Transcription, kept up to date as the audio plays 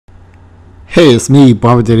Hey, it's me,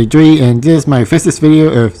 Barber33, and this is my first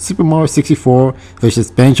video of Super Mario 64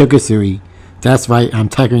 vs Banjo-Kazooie. That's right, I'm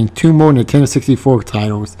tackling two more Nintendo 64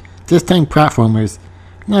 titles, this time platformers.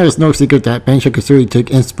 Now it's no secret that Banjo-Kazooie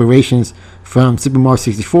took inspirations from Super Mario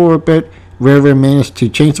 64, but Rare managed to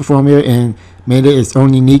change the formula and made it its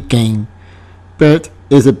own unique game. But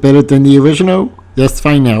is it better than the original? Let's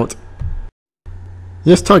find out.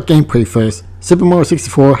 Let's talk gameplay first. Super Mario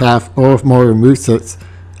 64 have all of Mario movesets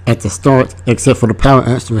at the start, except for the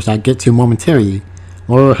power-ups, which I get to momentarily.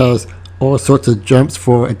 Mario has all sorts of jumps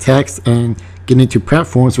for attacks and getting to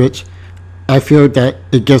platforms, which I feel that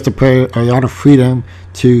it gives the player a lot of freedom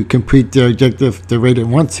to complete their objective the way they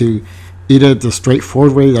want to, either the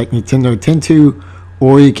straightforward way like Nintendo tend to,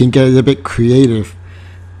 or you can get a little bit creative.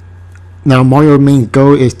 Now Mario's main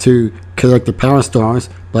goal is to collect the power stars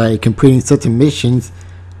by completing certain missions.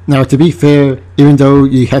 Now to be fair, even though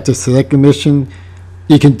you have to select a mission,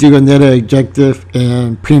 you can do another objective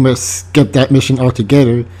and pretty much skip that mission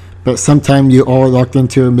altogether, but sometimes you're all locked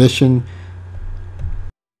into a mission.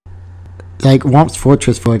 Like Womp's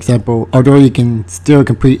Fortress, for example, although you can still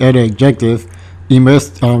complete other objectives, you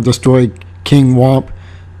must destroy King Womp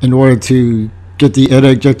in order to get the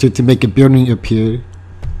other objective to make a building appear.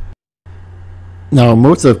 Now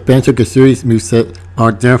most of Banjo-Kazooie's moveset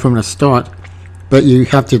are there from the start, but you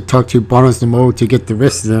have to talk to Bottles the Mole to get the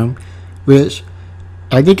rest of them, which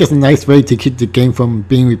I think it's a nice way to keep the game from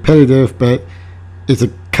being repetitive, but it's a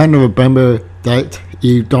kind of a bummer that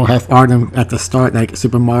you don't have all of them at the start like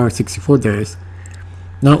Super Mario 64 does.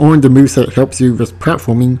 Not only the moveset helps you with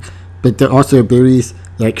platforming, but there are also abilities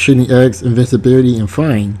like shooting eggs, invincibility, and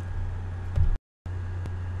flying.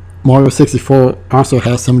 Mario 64 also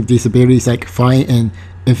has some of these abilities like flying and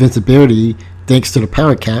invincibility thanks to the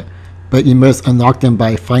power cap, but you must unlock them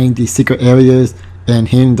by finding these secret areas and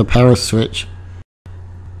hitting the power switch.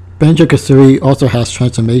 Banjo-Kazooie also has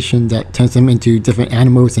transformation that turns them into different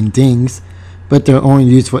animals and things, but they're only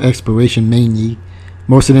used for exploration mainly.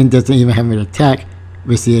 Most of them doesn't even have an attack,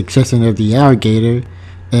 with the exception of the alligator,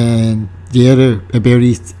 and the other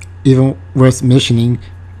abilities even worth mentioning,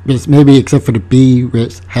 which maybe except for the bee,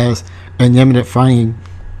 which has unlimited flying.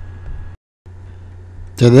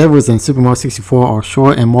 The levels in Super Mario 64 are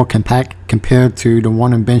short and more compact compared to the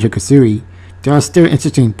one in Banjo-Kazooie. There are still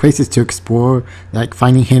interesting places to explore, like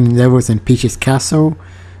finding hidden levels in Peach's castle,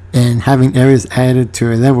 and having areas added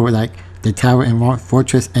to a level like the tower in Womp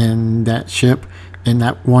Fortress and that ship in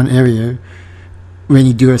that one area when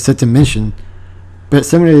you do a certain mission. But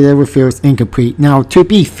some of the level feels incomplete. Now to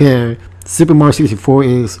be fair, Super Mario 64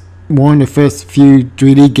 is one of the first few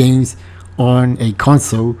 3D games on a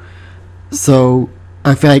console, so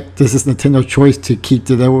I feel like this is Nintendo's choice to keep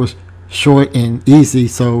the levels short and easy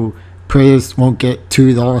so players won't get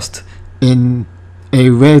too lost in a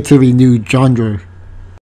relatively new genre.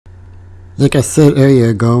 Like I said earlier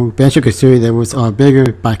ago, Banjo-Kazooie levels are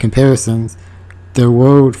bigger by comparisons. The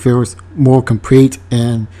world feels more complete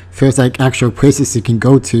and feels like actual places you can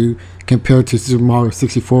go to compared to Super Mario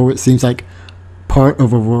 64, which seems like part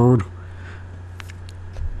of a world.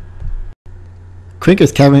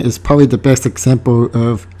 Crinker's Cavern is probably the best example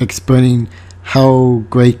of explaining how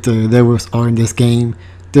great the levels are in this game.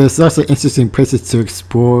 There's also interesting places to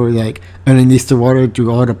explore, like underneath the water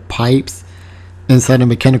through all the pipes, inside a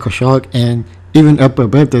mechanical shark, and even up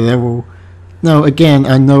above the level. Now again,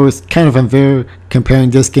 I know it's kind of unfair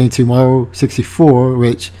comparing this game to Mario 64,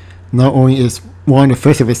 which not only is one of the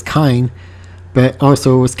first of its kind, but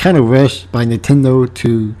also was kind of rushed by Nintendo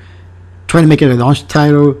to try to make it a launch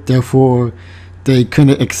title, therefore they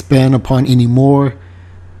couldn't expand upon any more.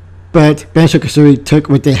 But Banjo-Kazooie took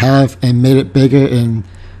what they have and made it bigger and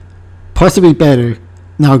possibly better.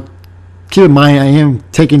 Now keep in mind, I am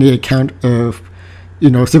taking the account of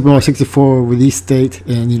Super Mario 64 release date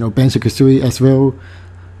and Banjo-Kazooie as well,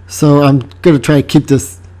 so I'm gonna try to keep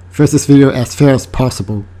this video as fair as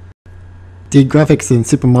possible. The graphics in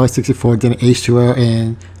Super Mario 64 didn't age too well,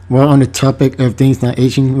 and while on the topic of things not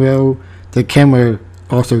aging well, the camera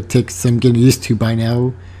also takes some getting used to by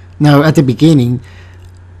now. Now at the beginning,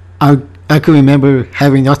 I could remember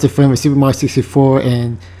having lots of fun with Super Mario 64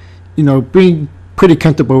 and being pretty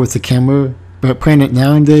comfortable with the camera, but playing it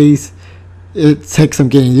nowadays, it takes some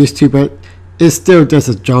getting used to, but it still does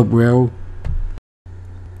its job well.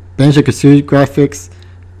 Banjo-Kazooie graphics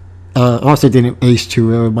also didn't age too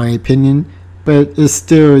well in my opinion, but it's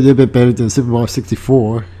still a little bit better than Super Mario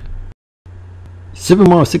 64. Super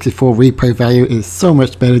Mario 64 replay value is so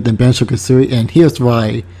much better than Banjo-Kazooie, and here's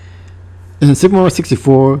why. In Super Mario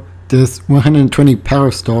 64, there's 120 power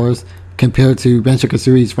stars compared to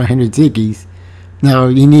Banjo-Kazooie's 100 Ziggies. Now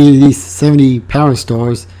you need at least 70 power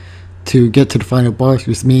stars to get to the final boss,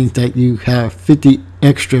 which means that you have 50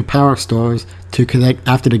 extra power stars to collect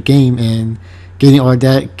after the game, and getting all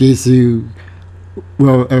that gives you,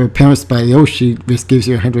 well, a appearance by Yoshi, which gives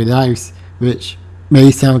you 100 lives, which may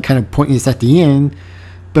sound kind of pointless at the end,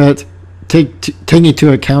 but taking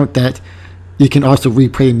into account that you can also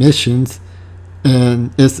replay missions,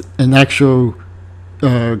 and it's an actual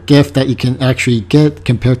gift that you can actually get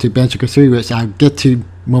compared to Banjo-Kazooie, which I'll get to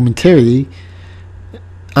momentarily.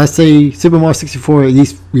 I say Super Mario 64 at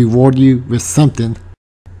least reward you with something.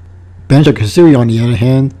 Banjo-Kazooie, on the other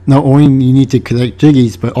hand, not only you need to collect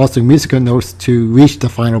jiggies, but also musical notes to reach the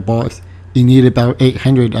final boss. You need about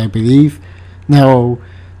 800, I believe. Now,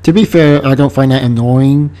 to be fair, I don't find that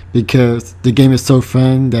annoying because the game is so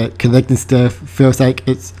fun that collecting stuff feels like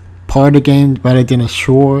it's part of the game rather than a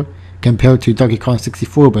chore compared to Donkey Kong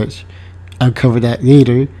 64, but I'll cover that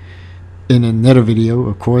later in another video,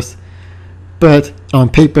 of course. But on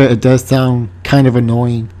paper, it does sound kind of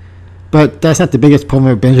annoying. But that's not the biggest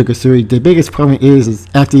problem with Banjo-Kazooie. The biggest problem is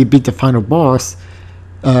after you beat the final boss,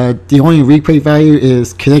 the only replay value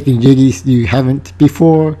is collecting jiggies you haven't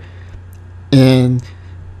before, and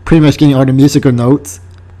pretty much getting all the musical notes,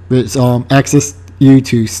 which access you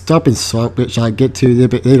to Stop and Swap, which I'll get to a little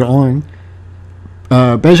bit later on.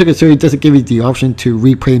 Banjo-Kazooie doesn't give you the option to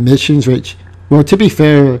replay missions, which, well, to be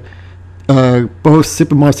fair, both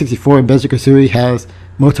Super Mario 64 and Banjo-Kazooie has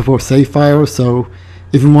multiple save files, so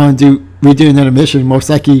if you want to redo another mission, most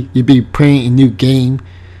likely you'd be playing a new game.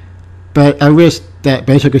 But I wish that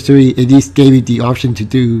Banjo-Kazooie at least gave you the option to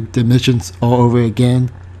do the missions all over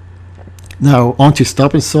again. Now, on to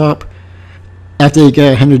Stop and Swap. After you get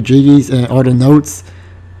 100 jiggies and all the notes,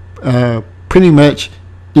 pretty much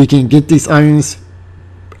you can get these items,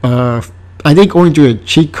 I think only through a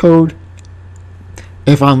cheat code,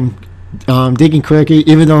 if I'm thinking correctly,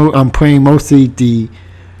 even though I'm playing mostly the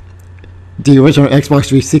original Xbox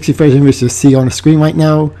 360 version, which you see on the screen right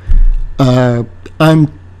now.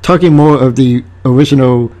 I'm talking more of the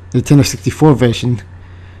original Nintendo 64 version.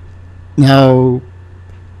 Now,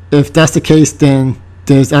 if that's the case, then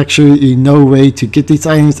there's actually no way to get these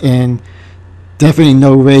items, and definitely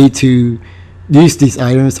no way to use these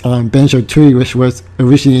items on Banjo-Tooie, which was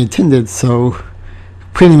originally intended. So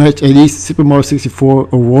pretty much at least Super Mario 64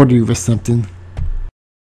 awarded you with something.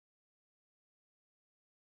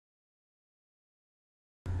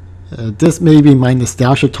 This may be my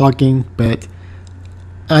nostalgia talking, but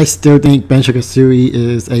I still think Banjo-Kazooie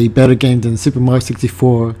is a better game than Super Mario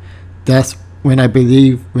 64. That's when I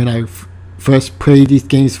believe when I first played these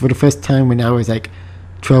games for the first time when I was like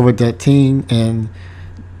 12 or 13, and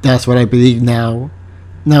that's what I believe now.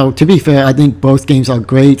 Now, to be fair, I think both games are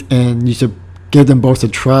great and you should give them both a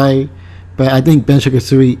try, but I think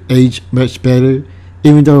Banjo-Kazooie aged much better.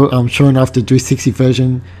 Even though I'm showing off the 360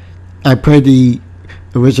 version, I played the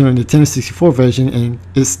original Nintendo 64 version and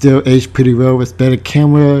it still aged pretty well with better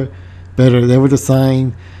camera, better level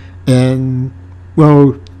design, and,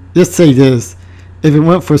 well, let's say this, if it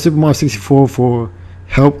weren't for Super Mario 64 for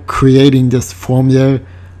help creating this formula,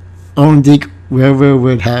 I don't think Rare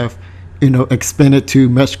would have, expanded to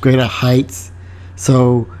much greater heights.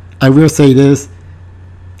 So I will say this,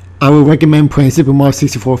 I would recommend playing Super Mario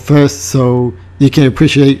 64 first so you can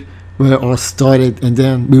appreciate where it all started, and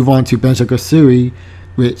then move on to Banjo-Kazooie,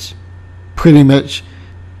 which pretty much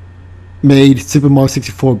made Super Mario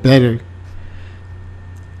 64 better.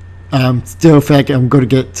 Still, in fact, I'm going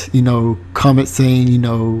to get, comments saying,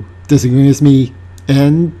 disagreeing with me,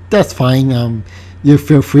 and that's fine. You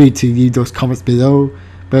feel free to leave those comments below,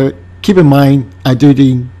 but keep in mind, I do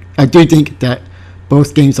think that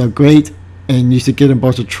both games are great, and you should give them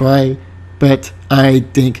both a try, but I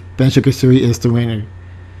think Banjo-Kazooie is the winner.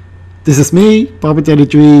 This is me, Bobby Daddy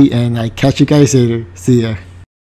Dre, and I catch you guys later. See ya.